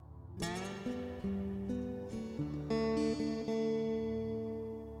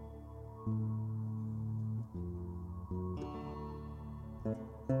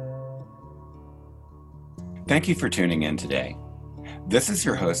Thank you for tuning in today. This is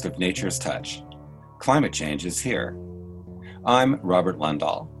your host of Nature's Touch. Climate change is here. I'm Robert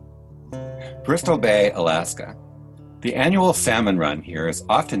Lundahl. Bristol Bay, Alaska. The annual salmon run here is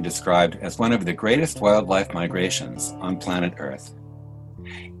often described as one of the greatest wildlife migrations on planet Earth.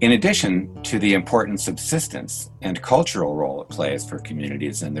 In addition to the important subsistence and cultural role it plays for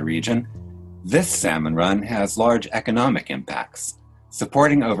communities in the region, this salmon run has large economic impacts,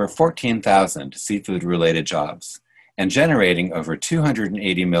 supporting over 14,000 seafood-related jobs and generating over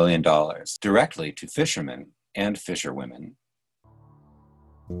 $280 million directly to fishermen and fisherwomen.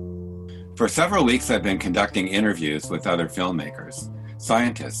 For several weeks, I've been conducting interviews with other filmmakers,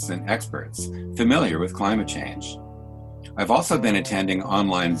 scientists, and experts familiar with climate change. I've also been attending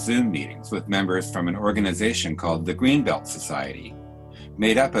online Zoom meetings with members from an organization called the Greenbelt Society,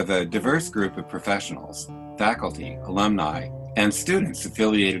 made up of a diverse group of professionals, faculty, alumni, and students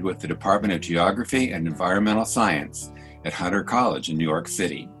affiliated with the Department of Geography and Environmental Science at Hunter College in New York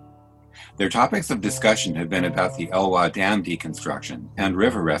City. Their topics of discussion have been about the Elwha Dam deconstruction and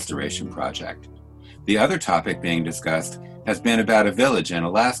river restoration project. The other topic being discussed has been about a village in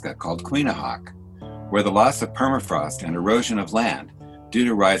Alaska called Quinhagak, where the loss of permafrost and erosion of land due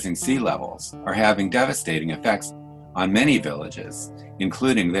to rising sea levels are having devastating effects on many villages,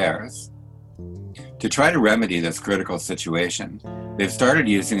 including theirs. To try to remedy this critical situation, they've started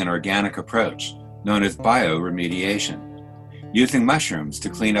using an organic approach known as bioremediation, using mushrooms to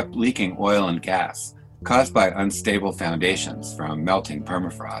clean up leaking oil and gas caused by unstable foundations from melting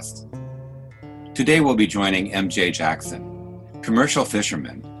permafrost. Today we'll be joining MJ Jackson, commercial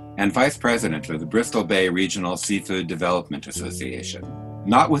fisherman and vice president of the Bristol Bay Regional Seafood Development Association.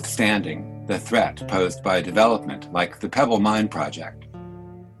 Notwithstanding the threat posed by development like the Pebble Mine project,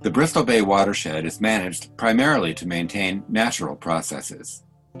 the Bristol Bay watershed is managed primarily to maintain natural processes.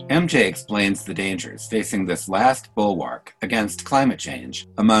 MJ explains the dangers facing this last bulwark against climate change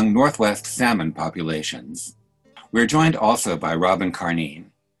among Northwest salmon populations. We're joined also by Robin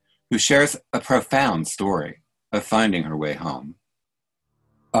Carneen, who shares a profound story of finding her way home.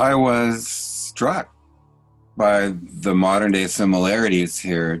 I was struck by the modern-day similarities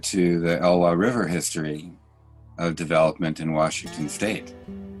here to the Elwha River history of development in Washington State.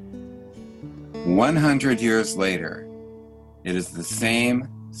 100 years later, it is the same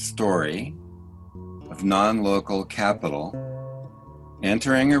story of non-local capital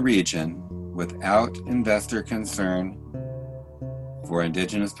entering a region without investor concern for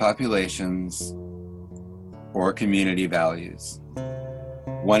indigenous populations or community values.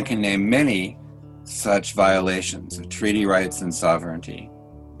 One can name many such violations of treaty rights and sovereignty.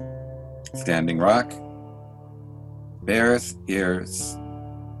 Standing Rock, Bears Ears,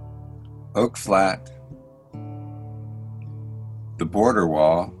 Oak Flat, the border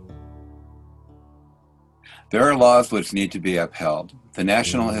wall. There are laws which need to be upheld. The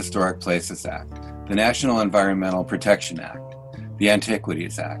National Historic Places Act, the National Environmental Protection Act, the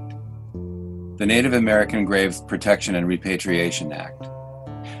Antiquities Act, the Native American Graves Protection and Repatriation Act,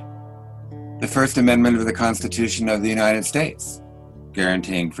 the First Amendment of the Constitution of the United States,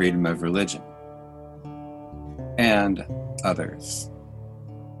 guaranteeing freedom of religion, and others.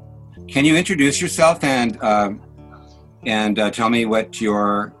 Can you introduce yourself and tell me what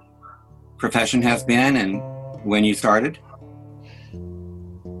your profession has been and when you started?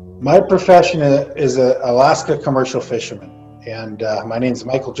 My profession is an Alaska commercial fisherman, and my name is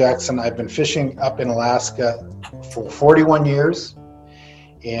Michael Jackson. I've been fishing up in Alaska for 41 years,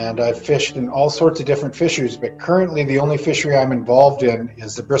 and I've fished in all sorts of different fisheries, but currently the only fishery I'm involved in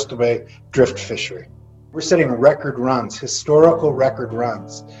is the Bristol Bay drift fishery. We're setting record runs, historical record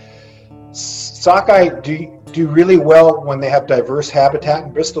runs. Sockeye do really well when they have diverse habitat,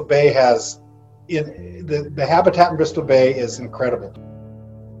 and Bristol Bay has, the habitat in Bristol Bay is incredible.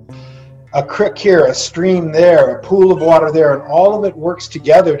 A creek here, a stream there, a pool of water there, and all of it works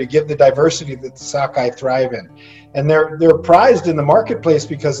together to give the diversity that the sockeye thrive in. And they're prized in the marketplace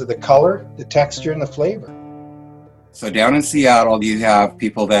because of the color, the texture, and the flavor. So down in Seattle, you have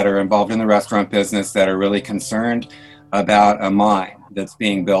people that are involved in the restaurant business that are really concerned about a mine that's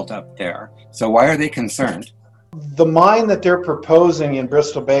being built up there. So why are they concerned? The mine that they're proposing in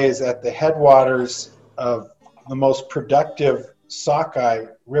Bristol Bay is at the headwaters of the most productive sockeye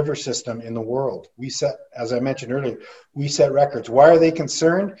river system in the world. We set, as I mentioned earlier, we set records. Why are they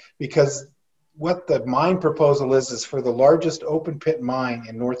concerned? Because what the mine proposal is for the largest open pit mine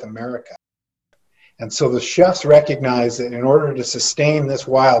in North America. And so the chefs recognize that in order to sustain this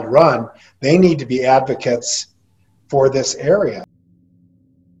wild run, they need to be advocates for this area.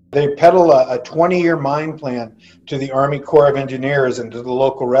 They peddle a 20-year mine plan to the Army Corps of Engineers and to the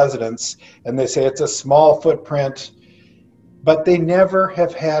local residents, and they say it's a small footprint, but they never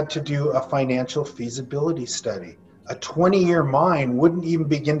have had to do a financial feasibility study. A 20-year mine wouldn't even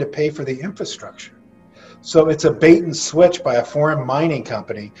begin to pay for the infrastructure. So it's a bait and switch by a foreign mining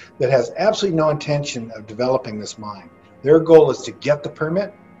company that has absolutely no intention of developing this mine. Their goal is to get the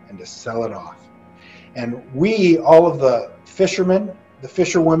permit and to sell it off. And we, all of the fishermen, the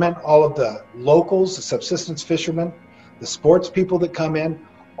fisherwomen, all of the locals, the subsistence fishermen, the sports people that come in,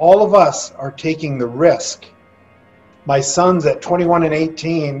 all of us are taking the risk. My sons at 21 and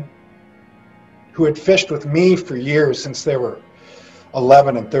 18, who had fished with me for years since they were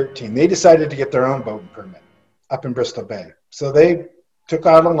 11 and 13, they decided to get their own boat permit up in Bristol Bay. So they took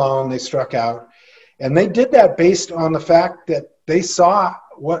out a loan, they struck out, and they did that based on the fact that they saw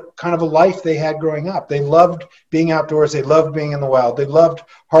what kind of a life they had growing up. They loved being outdoors. They loved being in the wild. They loved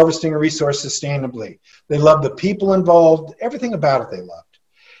harvesting a resource sustainably. They loved the people involved. Everything about it they loved.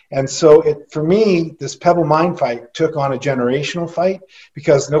 And so for me, this Pebble Mine fight took on a generational fight,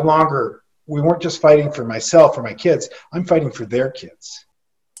 because no longer, we weren't just fighting for myself or my kids. I'm fighting for their kids.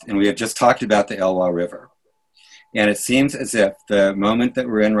 And we have just talked about the Elwha River. And it seems as if the moment that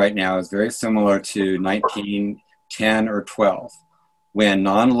we're in right now is very similar to 1910 or 12, when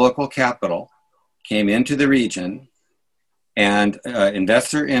non-local capital came into the region and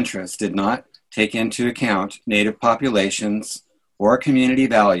investor interest did not take into account native populations or community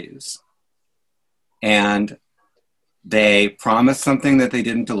values. And they promised something that they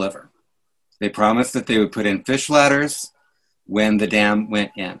didn't deliver. They promised that they would put in fish ladders when the dam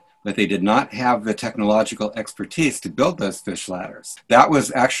went in, but they did not have the technological expertise to build those fish ladders. That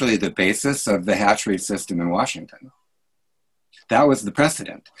was actually the basis of the hatchery system in Washington. That was the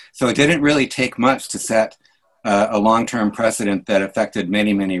precedent. So it didn't really take much to set a long-term precedent that affected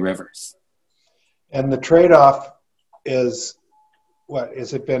many, many rivers. And the trade-off is, what,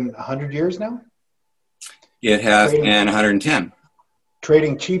 has it been 100 years now? It has been 110.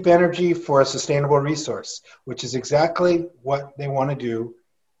 Trading cheap energy for a sustainable resource, which is exactly what they want to do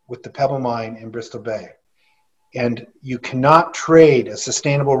with the Pebble Mine in Bristol Bay. And you cannot trade a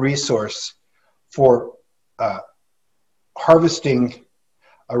sustainable resource for harvesting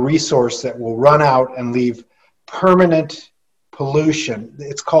a resource that will run out and leave permanent pollution.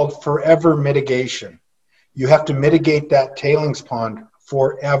 It's called forever mitigation. You have to mitigate that tailings pond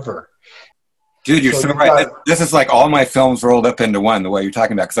forever. Dude, you're so right. This is like all my films rolled up into one, the way you're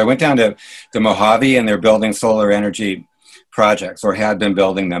talking about. Because I went down to the Mojave, and they're building solar energy projects, or had been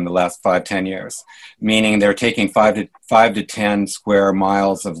building them the last 5-10 years. Meaning they're taking 5 to 10 square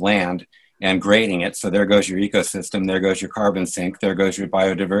miles of land and grading it. So there goes your ecosystem, there goes your carbon sink, there goes your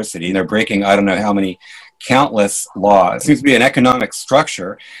biodiversity. And they're breaking, I don't know how many, countless laws. It seems to be an economic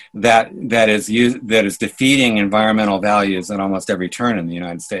structure that is defeating environmental values at almost every turn in the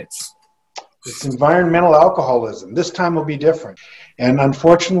United States. It's environmental alcoholism. This time will be different. And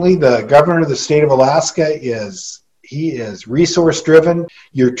unfortunately, the governor of the state of Alaska is resource driven.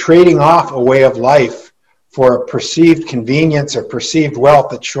 You're trading off a way of life for a perceived convenience or perceived wealth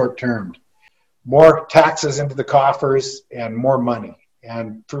that's short term. More taxes into the coffers and more money.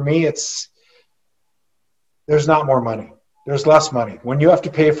 And for me, there's not more money. There's less money. When you have to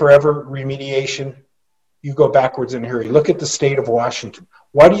pay forever remediation, you go backwards in a hurry. Look at the state of Washington.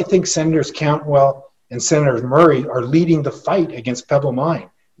 Why do you think Senators Cantwell and Senator Murray are leading the fight against Pebble Mine?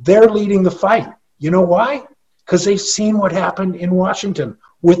 They're leading the fight. You know why? Because they've seen what happened in Washington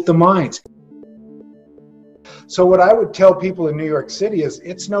with the mines. So what I would tell people in New York City is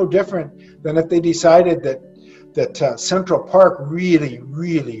it's no different than if they decided that Central Park really,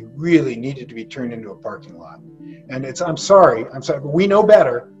 really, really needed to be turned into a parking lot. And I'm sorry, but we know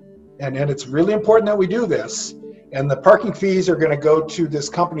better. And it's really important that we do this. And the parking fees are going to go to this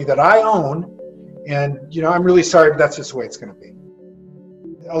company that I own. And, I'm really sorry, but that's just the way it's going to be.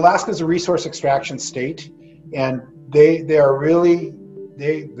 Alaska is a resource extraction state, and they're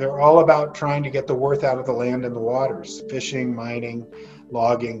all about trying to get the worth out of the land and the waters, fishing, mining,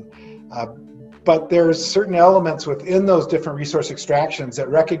 logging. But there's certain elements within those different resource extractions that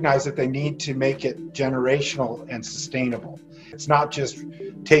recognize that they need to make it generational and sustainable. It's not just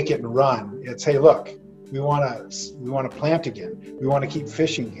take it and run. It's, hey, look, we want to plant again. We want to keep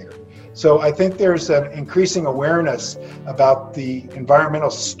fishing here. So I think there's an increasing awareness about the environmental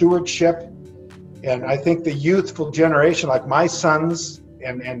stewardship. And I think the youthful generation, like my sons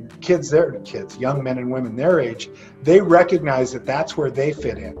and kids, young men and women their age, they recognize that that's where they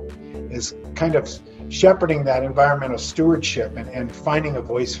fit in, is kind of shepherding that environmental stewardship and finding a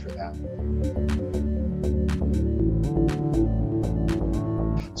voice for that.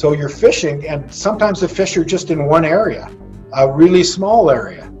 So you're fishing, and sometimes the fish are just in one area, a really small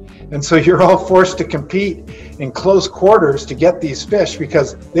area. And so you're all forced to compete in close quarters to get these fish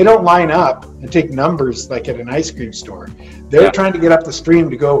because they don't line up and take numbers like at an ice cream store. They're trying to get up the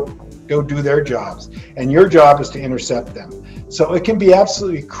stream to go do their jobs. And your job is to intercept them. So it can be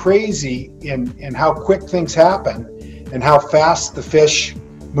absolutely crazy in how quick things happen and how fast the fish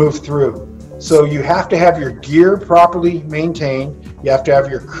move through. So you have to have your gear properly maintained. You have to have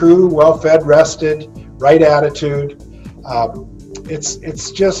your crew well fed, rested, right attitude.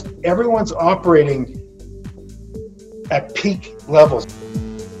 It's just everyone's operating at peak levels.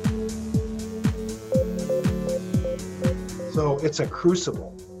 So it's a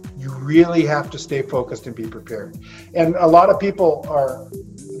crucible. You really have to stay focused and be prepared. And a lot of people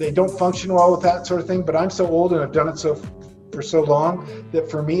they don't function well with that sort of thing, but I'm so old and I've done it for so long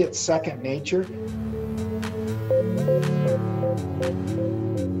that for me it's second nature.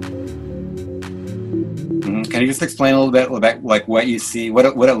 Can you just explain a little bit about like what you see, what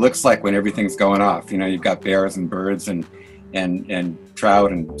it looks like when everything's going off? You know, you've got bears and birds and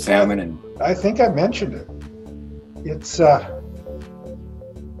trout and salmon and. I think I mentioned it.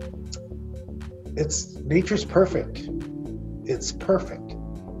 It's nature's perfect. It's perfect.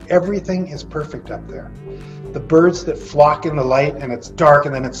 Everything is perfect up there. The birds that flock in the light, and it's dark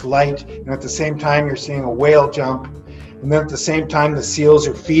and then it's light, and at the same time you're seeing a whale jump, and then at the same time the seals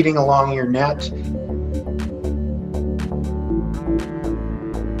are feeding along your net.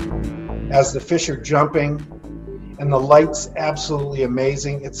 As the fish are jumping, and the light's absolutely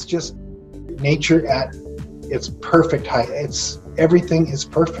amazing. It's just nature at its perfect height. Everything is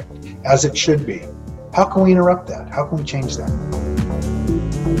perfect, as it should be. How can we interrupt that? How can we change that?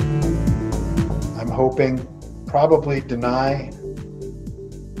 I'm hoping probably deny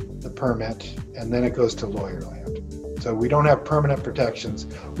the permit, and then it goes to lawyer land. So we don't have permanent protections.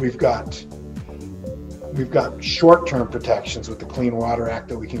 We've got short-term protections with the Clean Water Act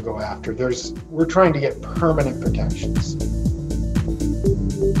that we can go after. We're trying to get permanent protections.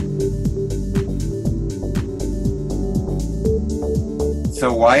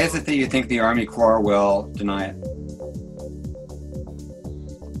 So why is it that you think the Army Corps will deny it?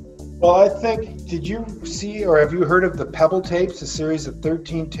 Well, I think, did you see or have you heard of the Pebble tapes, a series of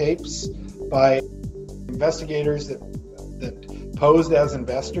 13 tapes by investigators that posed as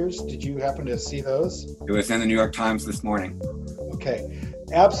investors? Did you happen to see those? It was in the New York Times this morning. Okay.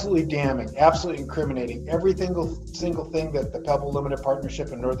 Absolutely damning, absolutely incriminating. Every single thing that the Pebble Limited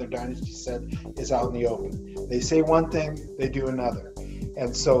Partnership and Northern Dynasty said is out in the open. They say one thing, they do another.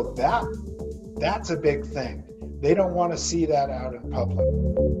 And so that's a big thing. They don't want to see that out in public.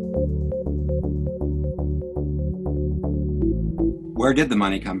 Where did the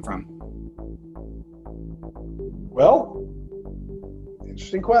money come from? Well,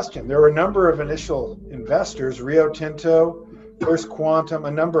 interesting question. There were a number of initial investors, Rio Tinto, First Quantum,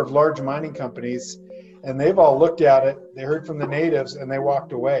 a number of large mining companies, and they've all looked at it. They heard from the natives and they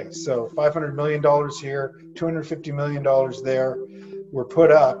walked away. So $500 million here, $250 million there were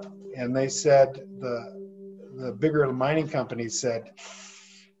put up, and they said, the bigger mining companies said,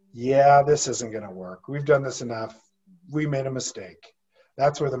 yeah, this isn't going to work. We've done this enough. We made a mistake.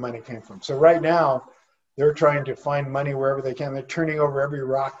 That's where the money came from. So right now, they're trying to find money wherever they can. They're turning over every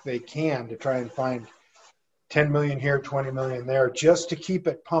rock they can to try and find 10 million here, 20 million there, just to keep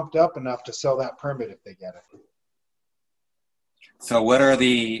it pumped up enough to sell that permit if they get it. So what are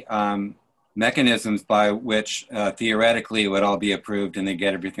the mechanisms by which theoretically it would all be approved and they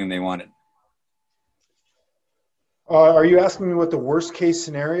get everything they wanted? Are you asking me what the worst case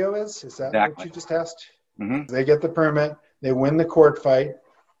scenario is? Is that exactly what you just asked? Mm-hmm. They get the permit, they win the court fight,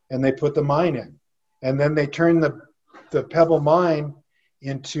 and they put the mine in. And then they turn the Pebble mine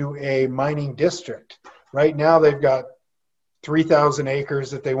into a mining district. Right now they've got 3,000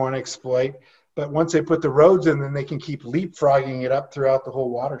 acres that they want to exploit. But once they put the roads in, then they can keep leapfrogging it up throughout the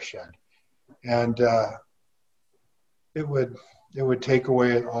whole watershed. And it would take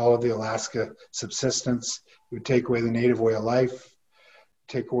away all of the Alaska subsistence. It would take away the native way of life,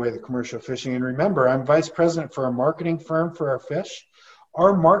 take away the commercial fishing. And remember, I'm vice president for a marketing firm for our fish.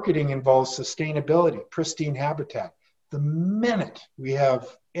 Our marketing involves sustainability, pristine habitat. The minute we have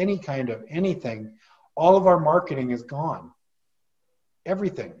any kind of anything, all of our marketing is gone.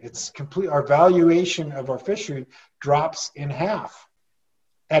 Everything. It's complete. Our valuation of our fishery drops in half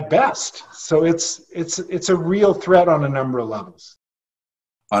at best. So it's a real threat on a number of levels.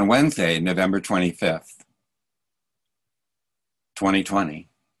 On Wednesday, November 25th, 2020,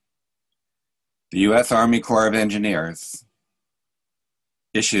 the U.S. Army Corps of Engineers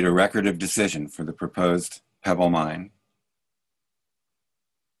issued a record of decision for the proposed Pebble mine.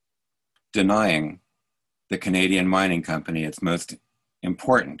 denying the Canadian Mining Company its most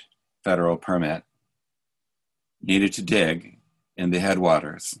important federal permit needed to dig in the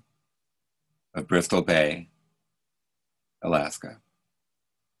headwaters of Bristol Bay, Alaska.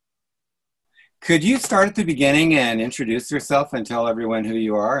 Could you start at the beginning and introduce yourself and tell everyone who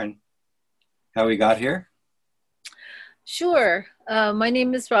you are and how we got here? Sure. My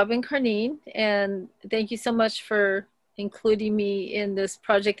name is Robin Carnine, and thank you so much for including me in this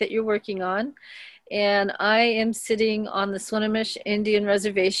project that you're working on. And I am sitting on the Swinomish Indian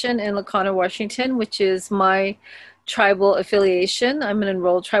Reservation in Lackawanna, Washington, which is my tribal affiliation. I'm an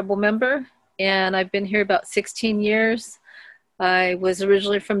enrolled tribal member, and I've been here about 16 years. I was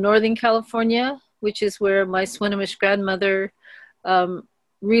originally from Northern California, which is where my Swinomish grandmother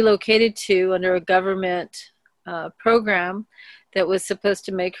relocated to under a government program that was supposed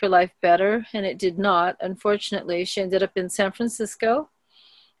to make her life better, and it did not. Unfortunately, she ended up in San Francisco,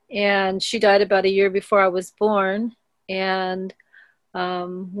 and she died about a year before I was born. And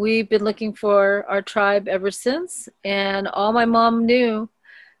we've been looking for our tribe ever since. And all my mom knew,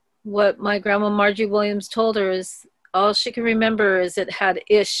 what my grandma Margie Williams told her, is all she can remember is it had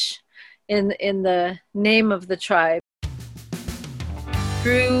Ish in the name of the tribe.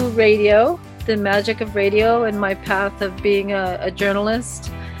 Through radio, the magic of radio, and my path of being a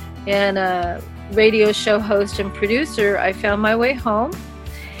journalist and a radio show host and producer, I found my way home.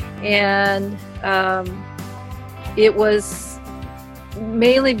 And it was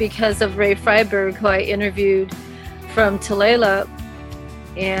mainly because of Ray Freiberg, who I interviewed from Tulalip.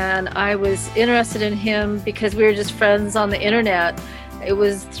 And I was interested in him because we were just friends on the internet. It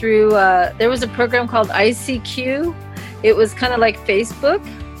was through, there was a program called ICQ. It was kind of like Facebook,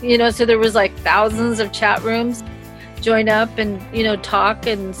 you know, so there was like thousands of chat rooms. Join up and, you know, talk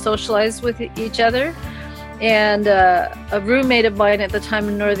and socialize with each other. And a roommate of mine at the time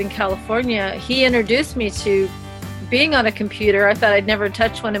in Northern California, he introduced me to being on a computer. I thought I'd never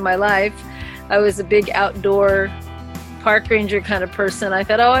touched one in my life. I was a big outdoor park ranger kind of person. I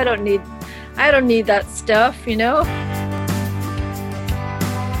thought, oh, I don't need that stuff, you know.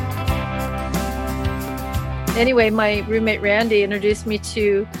 Anyway, my roommate Randy introduced me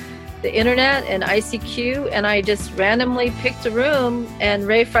to the internet and ICQ, and I just randomly picked a room, and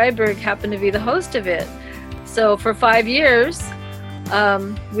Ray Freiberg happened to be the host of it. So for 5 years,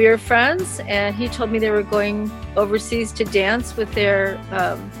 we were friends, and he told me they were going overseas to dance with their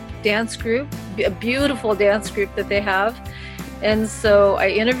dance group, a beautiful dance group that they have. And so I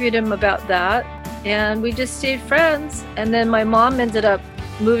interviewed him about that, and we just stayed friends. And then my mom ended up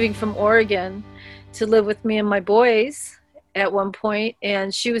moving from Oregon to live with me and my boys at one point,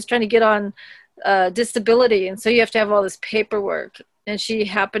 and she was trying to get on disability, and so you have to have all this paperwork. And she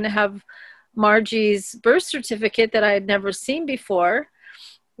happened to have Margie's birth certificate that I had never seen before.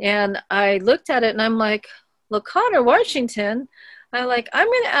 And I looked at it and I'm like, Lackawanna, Washington. I'm going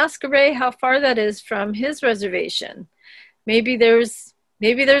to ask Ray how far that is from his reservation. Maybe there's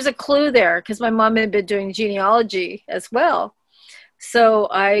a clue there, because my mom had been doing genealogy as well. So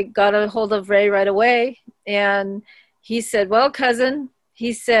I got a hold of Ray right away, and he said, well, cousin,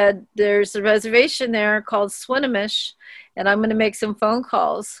 he said, there's a reservation there called Swinomish, and I'm going to make some phone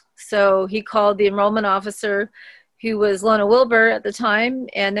calls. So he called the enrollment officer, who was Lona Wilbur at the time.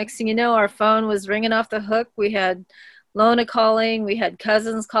 And next thing you know, our phone was ringing off the hook. We had Lona calling, we had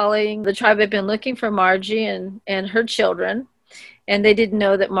cousins calling. The tribe had been looking for Margie and her children, and they didn't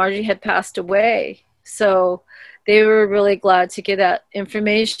know that Margie had passed away. So they were really glad to get that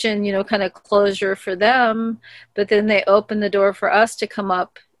information, you know, kind of closure for them. But then they opened the door for us to come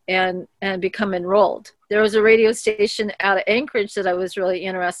up and become enrolled. There was a radio station out of Anchorage that I was really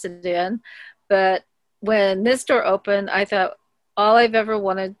interested in. But when this door opened, I thought all I've ever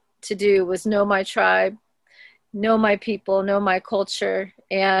wanted to do was know my tribe, know my people, know my culture.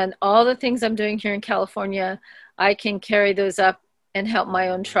 And all the things I'm doing here in California, I can carry those up and help my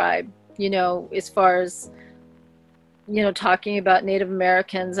own tribe, you know, as far as, you know, talking about Native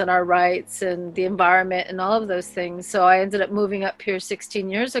Americans and our rights and the environment and all of those things. So I ended up moving up here 16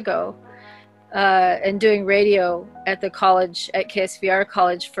 years ago and doing radio at the college, at KSVR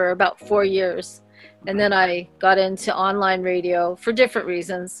College, for about 4 years. And then I got into online radio for different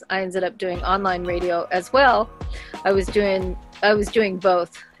reasons. I ended up doing online radio as well. I was doing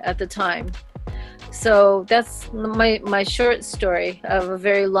both at the time. So that's my short story of a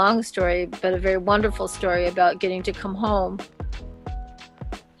very long story, but a very wonderful story about getting to come home.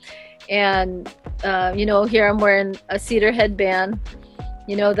 And, you know, here I'm wearing a cedar headband,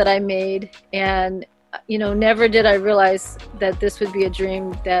 you know, that I made. And, you know, never did I realize that this would be a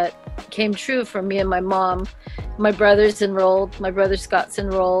dream that came true for me and my mom. My brother's enrolled. My brother Scott's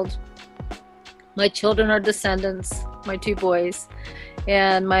enrolled. My children are descendants, my 2 boys,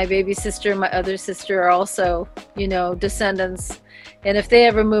 and my baby sister and my other sister are also, descendants. And if they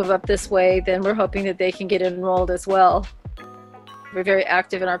ever move up this way, then we're hoping that they can get enrolled as well. We're very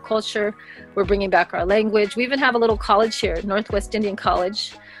active in our culture. We're bringing back our language. We even have a little college here, Northwest Indian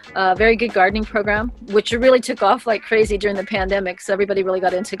College, a very good gardening program, which really took off like crazy during the pandemic. So everybody really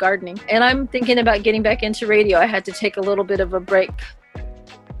got into gardening. And I'm thinking about getting back into radio. I had to take a little bit of a break.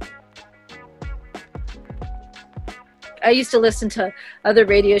 I used to listen to other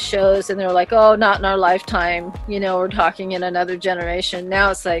radio shows and they're like, oh, not in our lifetime. We're talking in another generation. Now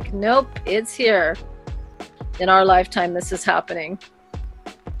it's like, nope, it's here. In our lifetime, this is happening.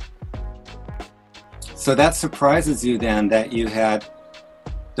 So that surprises you then that you had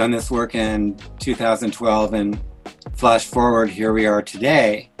done this work in 2012 and flash forward, here we are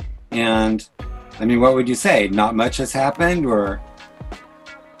today. And I mean, what would you say? Not much has happened, or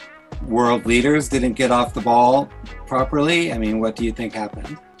world leaders didn't get off the ball properly? I mean, what do you think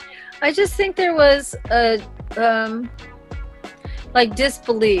happened? I just think there was a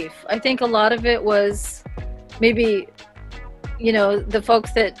disbelief. I think a lot of it was maybe, the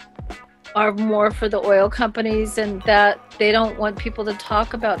folks that are more for the oil companies and that they don't want people to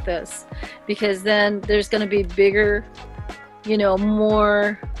talk about this, because then there's going to be bigger,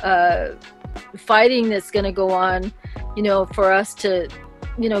 more fighting that's going to go on, for us to,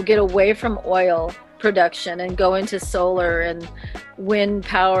 get away from oil production and go into solar and wind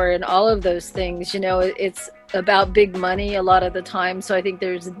power and all of those things. It's about big money a lot of the time. So I think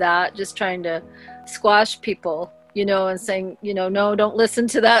there's that, just trying to squash people, and saying, no, don't listen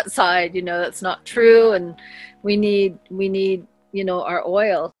to that side, that's not true. And we need, our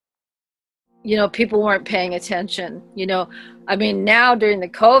oil. People weren't paying attention, I mean, now during the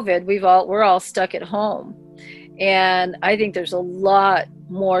COVID, we're all stuck at home. And I think there's a lot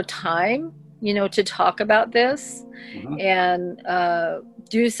more time, to talk about this and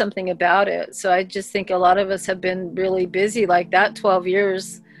do something about it. So I just think a lot of us have been really busy. Like that 12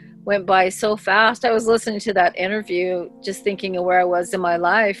 years went by so fast. I was listening to that interview, just thinking of where I was in my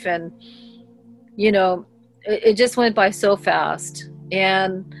life. And, it just went by so fast.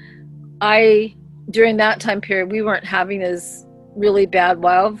 And during that time period, we weren't having as really bad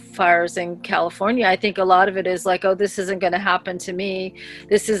wildfires in California. I think a lot of it is like, oh, this isn't going to happen to me.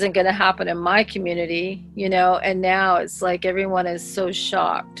 This isn't going to happen in my community, and now it's like everyone is so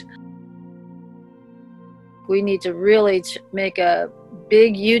shocked. We need to really make a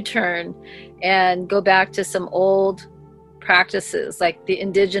big U-turn and go back to some old practices, like the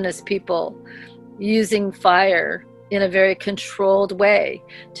indigenous people using fire in a very controlled way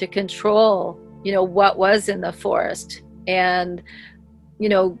to control, what was in the forest. And,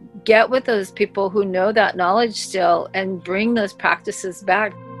 get with those people who know that knowledge still and bring those practices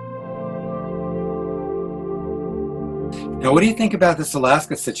back. Now, what do you think about this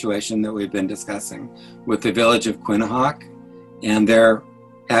Alaska situation that we've been discussing with the village of Quinhagak and their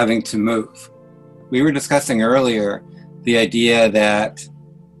having to move? We were discussing earlier the idea that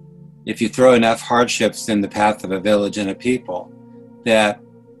if you throw enough hardships in the path of a village and a people, that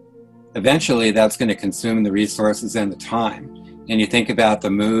eventually that's going to consume the resources and the time. And you think about the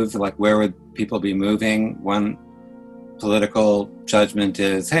move, like where would people be moving? One political judgment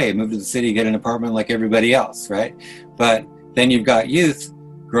is, hey, move to the city, get an apartment like everybody else, right? But then you've got youth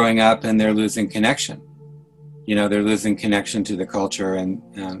growing up and they're losing connection. They're losing connection to the culture and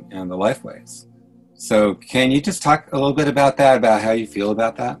the lifeways. So can you just talk a little bit about that, about how you feel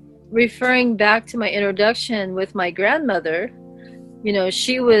about that? Referring back to my introduction with my grandmother,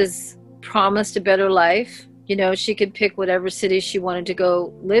 she was promised a better life. She could pick whatever city she wanted to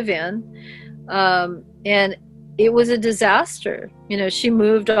go live in. And it was a disaster. She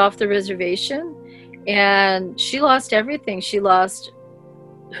moved off the reservation and she lost everything. She lost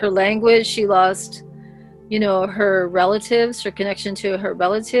her language. She lost, her relatives, her connection to her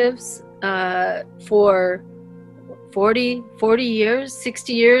relatives for 40 years,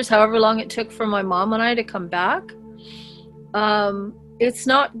 60 years, however long it took for my mom and I to come back. It's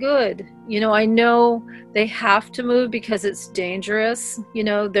not good. I know they have to move because it's dangerous.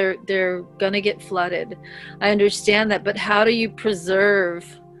 They're going to get flooded. I understand that, but how do you preserve,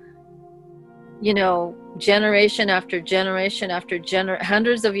 generation after generation after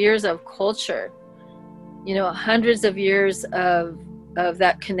hundreds of years of culture, hundreds of years of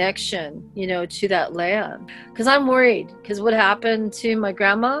that connection, to that land? Because I'm worried, because what happened to my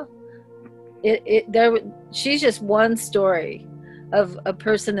grandma, she's just one story of a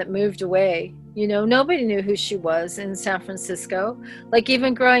person that moved away, You know, nobody knew who she was in San Francisco. Like,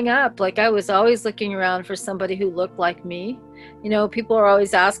 even growing up, like, I was always looking around for somebody who looked like me. You know, people are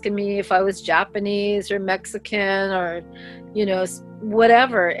always asking me if I was Japanese or Mexican or, you know,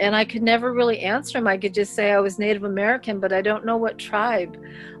 whatever. And I could never really answer them. I could just say I was Native American, but I don't know what tribe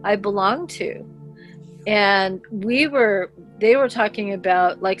I belonged to. And they were talking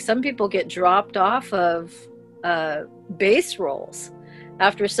about, like, some people get dropped off of base roles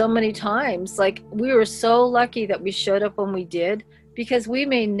after so many times. Like, we were so lucky that we showed up when we did, because we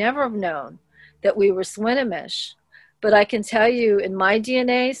may never have known that we were Swinomish. But I can tell you, in my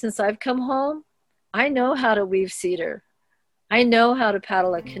DNA, since I've come home, I know how to weave cedar. I know how to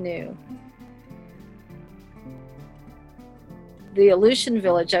paddle a canoe. The Aleutian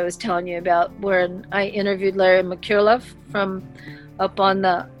village I was telling you about, when I interviewed Larry McCurliffe from up on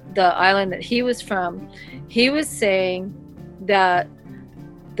the island that he was from, he was saying that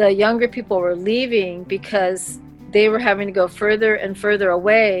the younger people were leaving because they were having to go further and further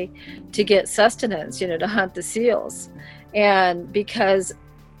away to get sustenance, you know, to hunt the seals. And because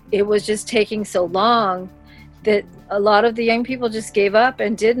it was just taking so long, that a lot of the young people just gave up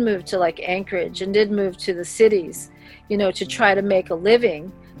and did move to, like, Anchorage, and did move to the cities, you know, to try to make a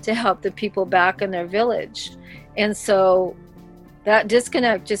living, to help the people back in their village. And so that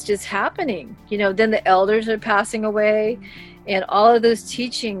disconnect just is happening. You know, then the elders are passing away, and all of those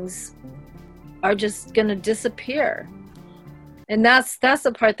teachings are just going to disappear. And that's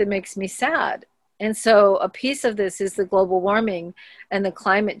the part that makes me sad. And so a piece of this is the global warming and the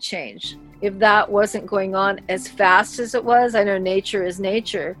climate change. If that wasn't going on as fast as it was, I know nature is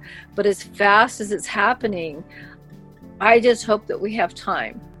nature, but as fast as it's happening, I just hope that we have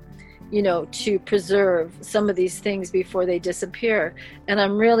time, you know, to preserve some of these things before they disappear. And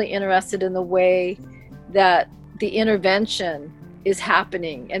I'm really interested in the way that the intervention is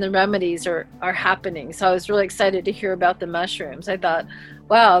happening and the remedies are happening. So I was really excited to hear about the mushrooms. I thought,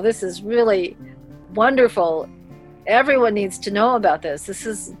 wow, this is really wonderful. Everyone needs to know about this. This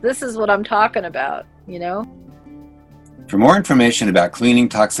is what I'm talking about, you know? For more information about cleaning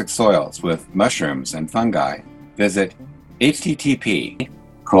toxic soils with mushrooms and fungi, visit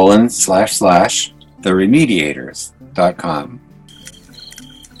http://theremediators.com.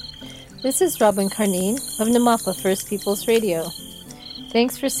 This is Robin Carneen of Namapa First Peoples Radio.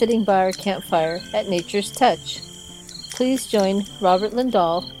 Thanks for sitting by our campfire at Nature's Touch. Please join Robert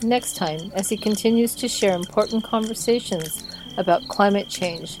Lindahl next time as he continues to share important conversations about climate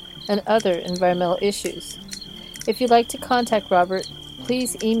change and other environmental issues. If you'd like to contact Robert,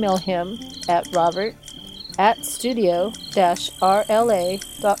 please email him at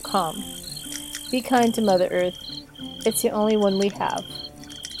robert@studio-rla.com. Be kind to Mother Earth. It's the only one we have.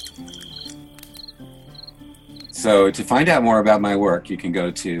 So to find out more about my work, you can go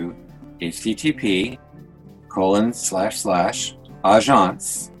to http://agence,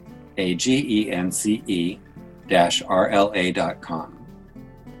 agence-rla.com.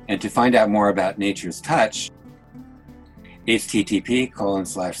 And to find out more about Nature's Touch,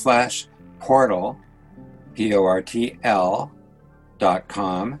 http://portal,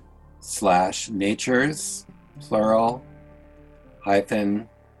 portl.com/natures, plural,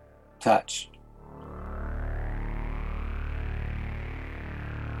 -touch.